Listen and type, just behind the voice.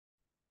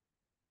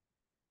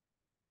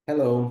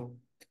Hello.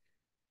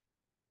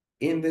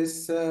 In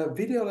this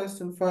video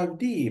lesson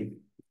 5D,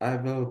 I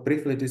will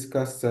briefly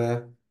discuss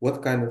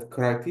what kind of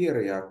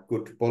criteria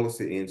good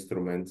policy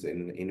instruments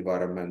in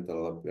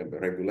environmental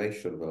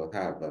regulation will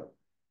have.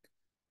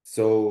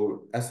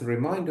 So as a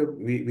reminder,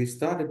 we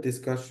started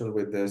discussion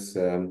with this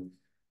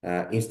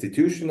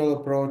institutional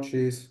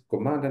approaches,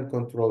 command and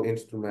control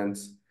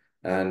instruments,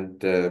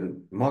 and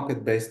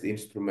market-based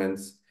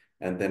instruments,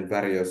 and then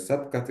various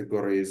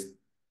subcategories.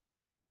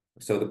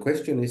 So the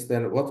question is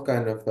then, what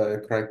kind of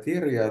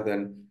criteria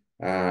then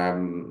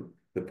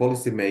the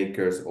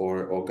policymakers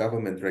or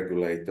government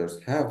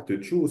regulators have to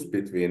choose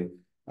between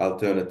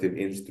alternative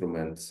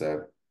instruments?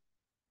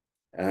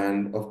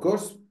 And of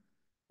course,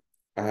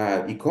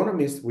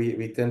 economists,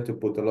 we tend to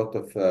put a lot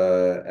of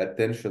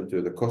attention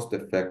to the cost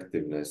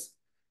effectiveness.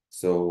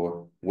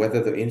 So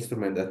whether the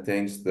instrument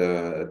attains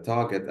the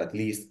target at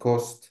least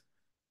cost,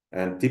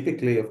 and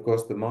typically, of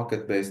course, the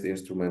market-based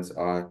instruments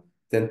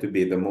tend to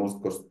be the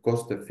most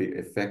cost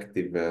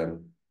effective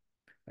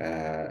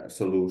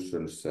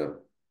solutions.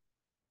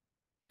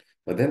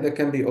 But then there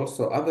can be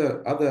also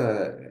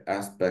other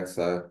aspects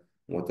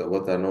what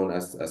are known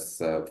as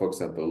for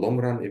example,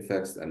 long-run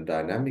effects and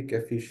dynamic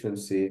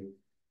efficiency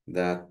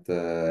that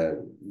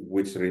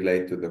which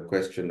relate to the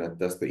question that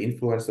does the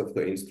influence of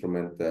the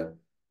instrument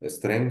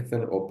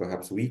strengthen or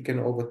perhaps weaken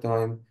over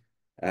time,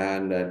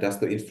 and does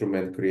the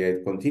instrument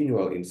create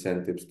continual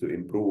incentives to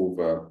improve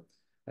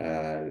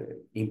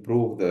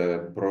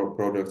the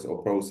products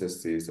or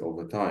processes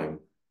over time.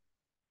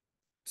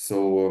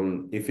 So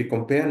if we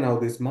compare now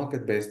these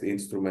market-based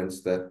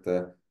instruments that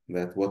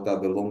what are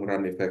the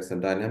long-run effects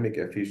and dynamic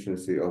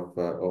efficiency of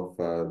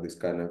this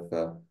kind of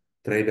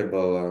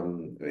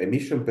tradable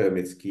emission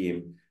permit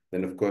scheme,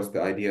 then of course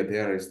the idea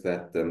there is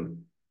that the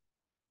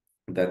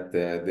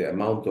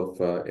amount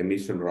of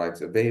emission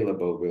rights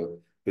available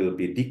will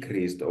be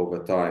decreased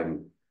over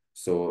time.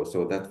 So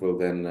that will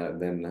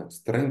then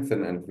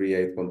strengthen and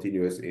create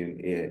continuous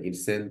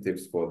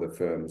incentives for the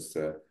firms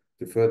to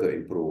further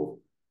improve.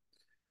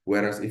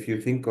 Whereas if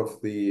you think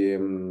of the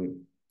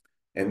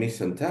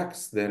emission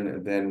tax,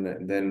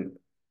 then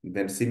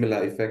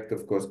similar effect,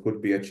 of course,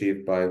 could be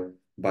achieved by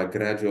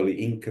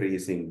gradually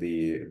increasing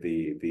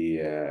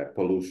the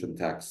pollution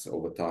tax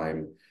over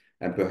time,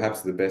 and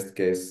perhaps the best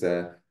case,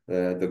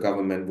 the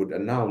government would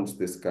announce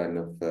this kind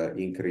of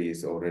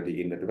increase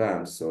already in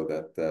advance, so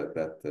that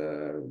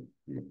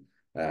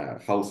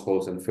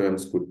households and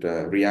firms could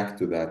react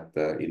to that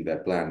in their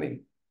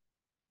planning.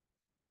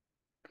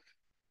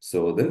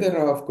 So then there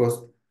are, of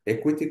course,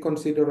 equity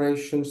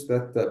considerations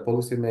that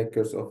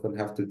policymakers often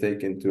have to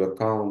take into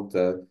account,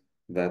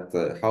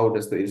 that how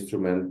does the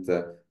instrument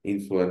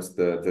influence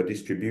the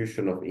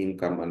distribution of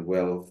income and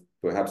wealth,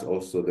 perhaps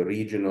also the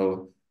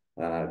regional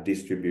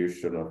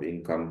distribution of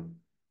income.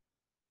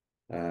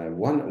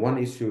 One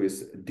issue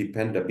is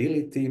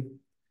dependability,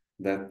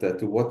 that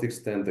to what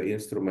extent the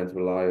instrument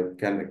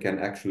can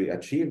actually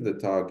achieve the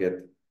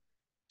target.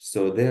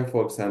 So there,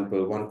 for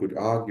example, one could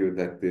argue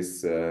that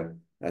this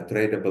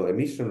tradable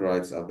emission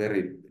rights are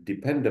very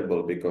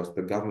dependable because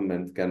the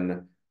government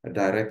can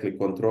directly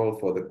control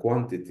for the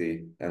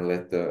quantity and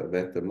let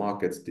the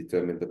markets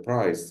determine the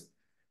price.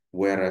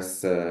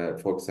 Whereas,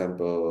 for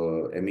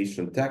example,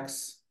 emission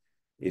tax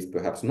is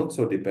perhaps not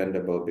so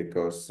dependable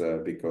because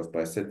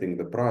by setting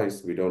the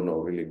price, we don't know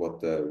really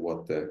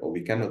or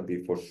we cannot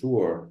be for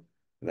sure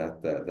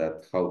that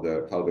how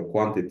the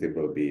quantity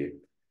will be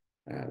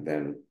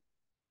then.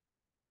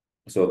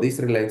 So this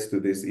relates to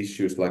these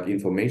issues like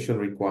information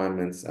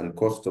requirements and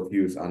cost of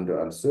use under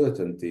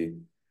uncertainty,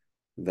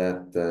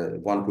 that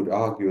one could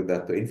argue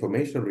that the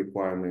information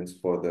requirements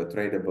for the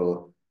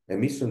tradable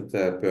emission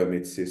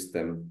permit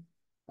system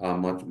are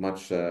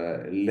much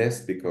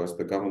less, because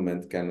the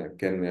government can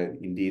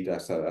indeed,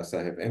 as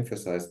I have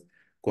emphasized,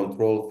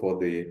 control for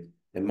the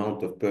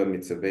amount of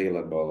permits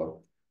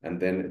available, and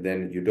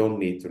then you don't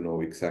need to know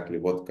exactly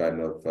what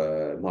kind of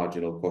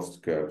marginal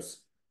cost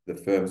curves the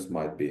firms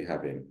might be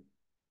having.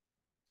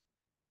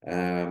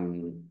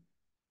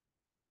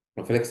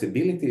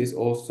 Flexibility is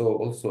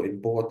also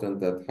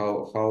important, that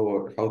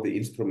how the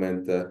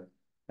instrument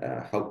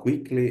how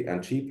quickly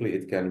and cheaply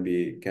it can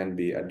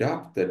be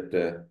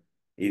adapted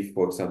if,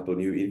 for example,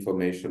 new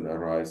information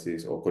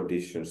arises or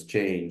conditions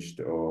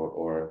changed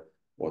or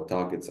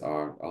targets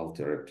are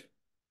altered.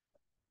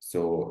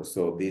 So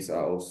these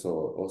are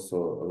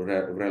also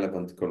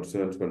relevant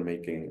concerns when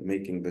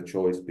making the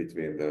choice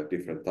between the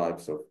different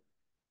types of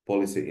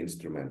policy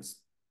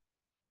instruments.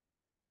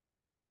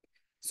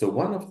 So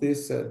one of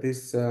these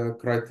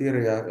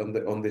criteria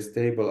on this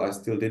table I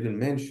still didn't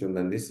mention,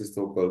 and this is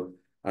so-called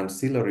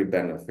ancillary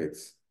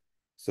benefits.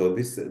 So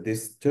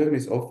this term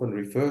is often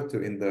referred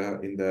to in the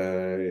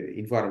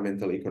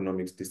environmental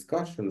economics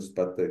discussions,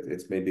 but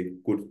it's maybe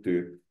good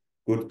to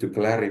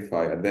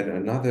clarify. And then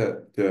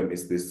another term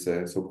is this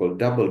so-called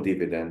double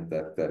dividend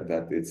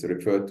that it's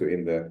referred to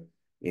in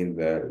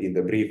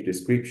the brief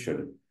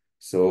description.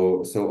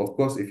 So of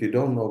course, if you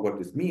don't know what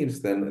this means,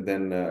 then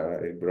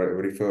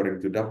referring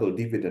to double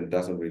dividend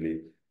doesn't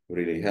really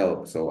really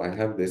help. So I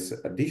have this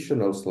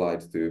additional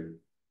slide to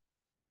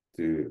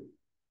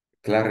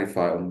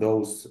clarify on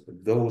those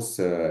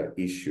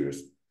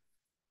issues.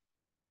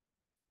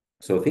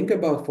 So think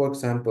about, for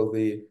example,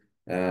 the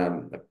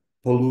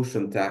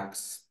pollution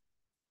tax.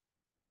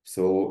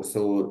 So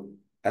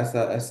as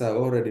I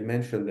already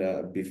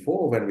mentioned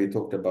before, when we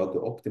talked about the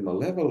optimal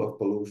level of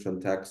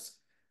pollution tax,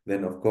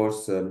 then of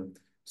course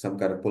some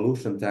kind of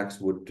pollution tax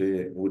would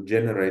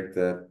generate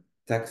the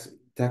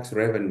tax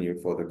revenue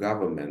for the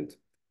government,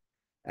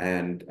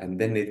 and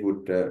then it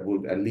would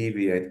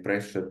alleviate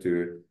pressure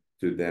to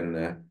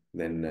then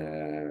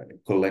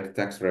collect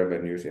tax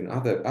revenues in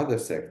other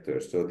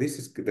sectors. So this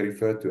is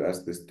referred to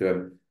as this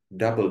term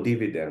double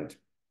dividend.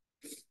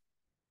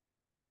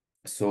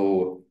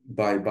 So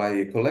by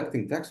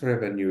collecting tax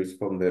revenues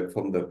from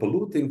the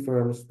polluting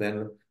firms,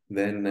 then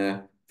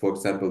for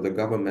example, the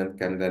government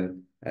can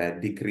then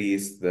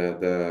decrease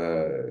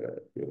the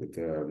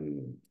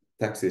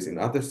taxes in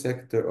other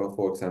sector, or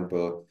for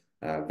example,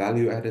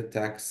 value-added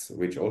tax,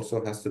 which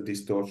also has a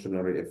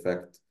distortionary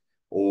effect,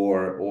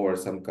 or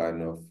some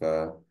kind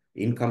of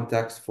income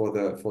tax for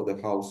the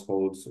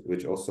households,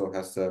 which also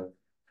has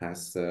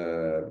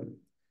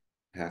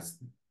has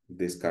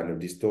this kind of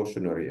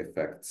distortionary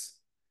effects.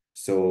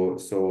 So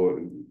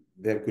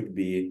there could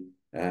be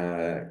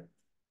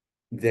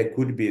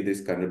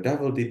this kind of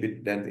double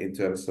dividend in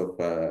terms of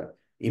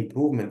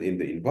improvement in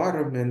the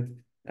environment,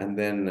 and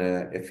then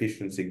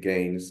efficiency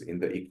gains in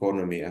the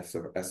economy as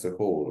a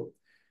whole.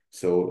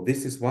 So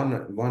this is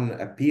one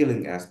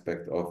appealing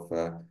aspect of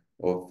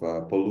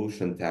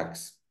pollution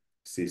tax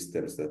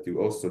systems, that you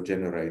also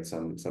generate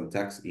some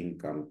tax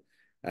income.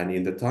 And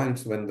in the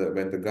times when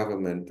the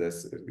government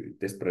is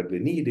desperately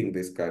needing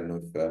this kind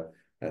of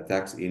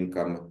tax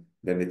income,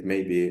 then it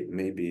may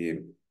be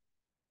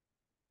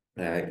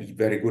a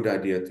very good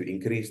idea to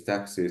increase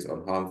taxes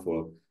on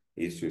harmful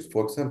issues.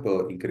 For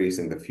example,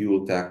 increasing the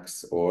fuel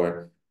tax,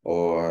 or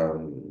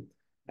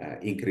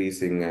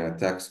increasing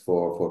tax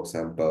for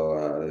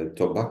example,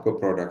 tobacco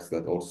products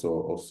that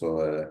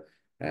also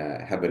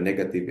have a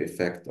negative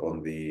effect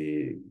on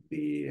the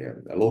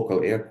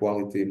local air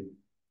quality,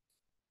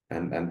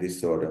 and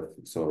this sort of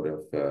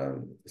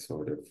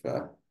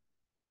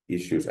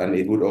issues. And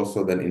it would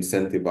also then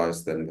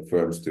incentivize then the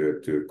firms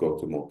to go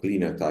to more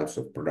cleaner types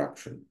of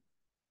production.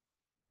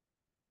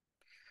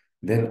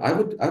 Then I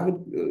would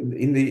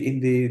in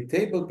the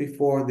table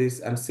before,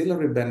 this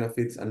ancillary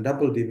benefits and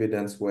double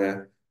dividends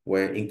were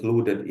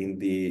included in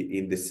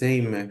the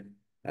same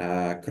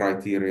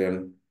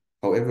criterion.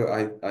 However,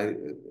 I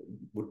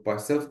would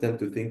myself tend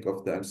to think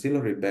of the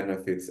ancillary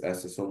benefits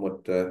as a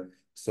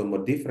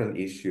somewhat different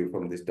issue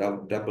from this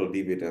double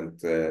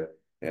dividend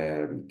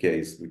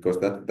case, because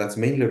that's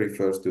mainly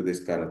refers to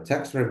this kind of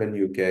tax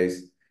revenue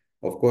case.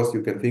 Of course,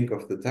 you can think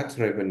of the tax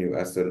revenue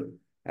as an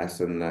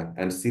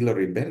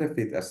ancillary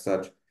benefit as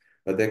such,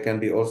 but there can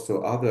be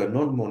also other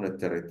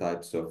non-monetary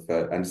types of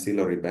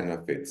ancillary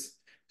benefits.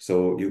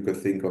 So you could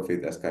think of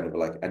it as kind of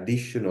like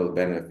additional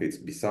benefits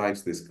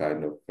besides this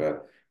kind of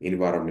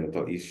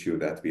environmental issue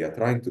that we are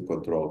trying to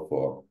control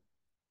for.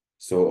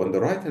 So on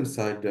the right-hand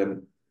side,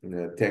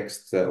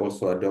 text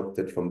also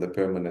adopted from the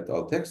Permanent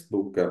All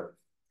textbook,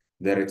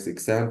 there is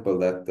example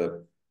that,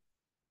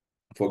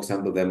 for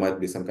example, there might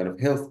be some kind of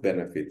health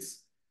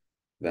benefits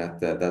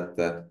that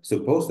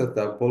suppose that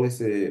our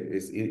policy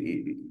is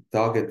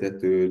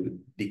targeted to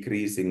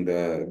decreasing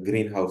the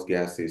greenhouse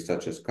gases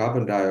such as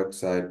carbon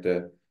dioxide,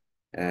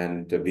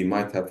 and we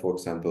might have, for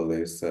example,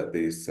 this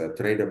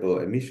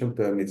tradable emission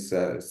permits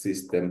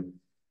system,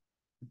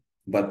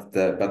 but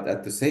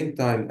at the same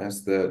time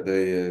as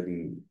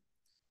the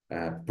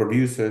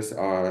producers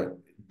are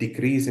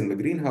decreasing the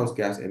greenhouse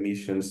gas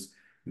emissions,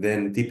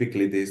 then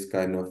typically these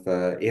kind of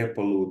air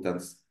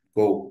pollutants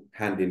go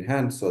hand in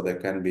hand. So there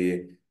can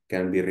be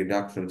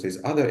reductions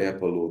in other air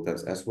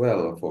pollutants as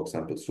well, for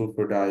example,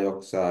 sulfur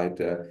dioxide,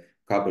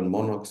 carbon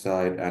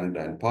monoxide,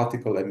 and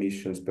particle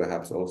emissions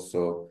perhaps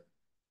also.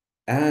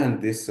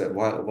 And this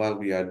while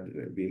we are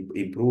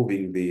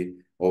improving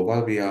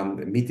while we are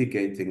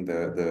mitigating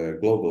the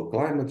global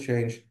climate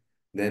change,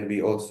 then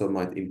we also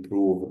might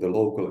improve the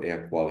local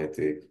air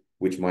quality,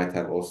 which might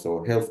have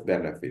also health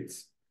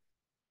benefits.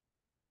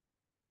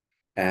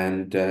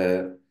 And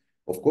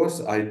of course,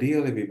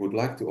 ideally, we would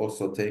like to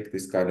also take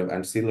this kind of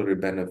ancillary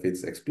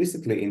benefits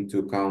explicitly into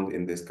account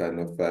in this kind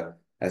of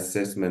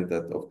assessment,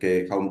 that,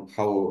 okay,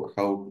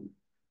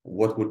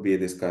 what would be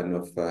this kind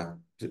of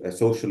a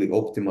socially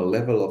optimal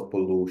level of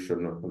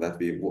pollution, that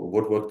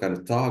what kind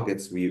of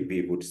targets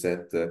we would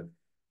set.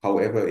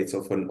 However, it's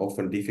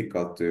often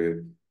difficult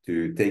to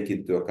take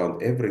into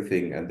account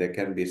everything, and there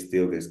can be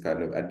still this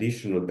kind of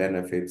additional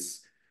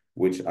benefits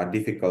which are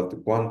difficult to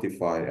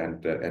quantify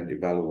and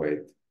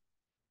evaluate.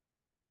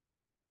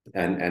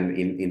 And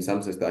in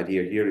some sense, the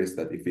idea here is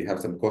that if we have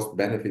some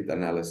cost-benefit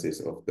analysis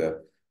of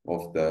the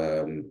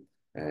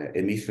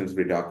emissions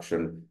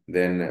reduction,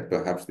 then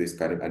perhaps these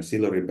kind of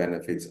ancillary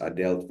benefits are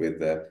dealt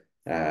with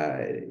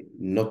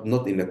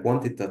not in a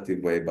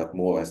quantitative way, but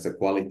more as a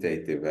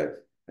qualitative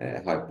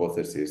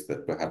hypothesis,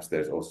 that perhaps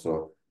there's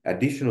also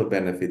additional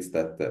benefits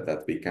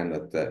that we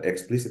cannot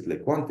explicitly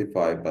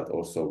quantify, but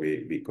also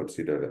we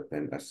consider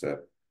them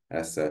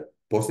as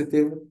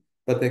positive.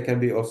 But there can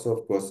be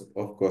also,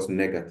 of course,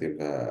 negative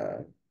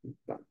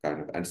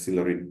kind of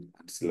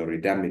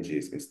ancillary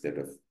damages instead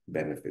of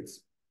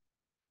benefits.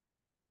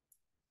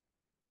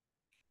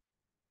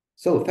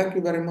 So thank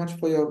you very much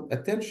for your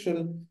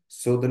attention.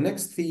 So the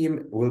next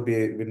theme will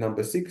be with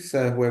number 6,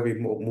 where we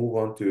move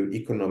on to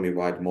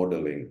economy-wide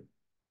modeling.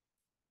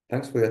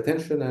 Thanks for your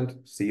attention and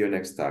see you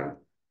next time.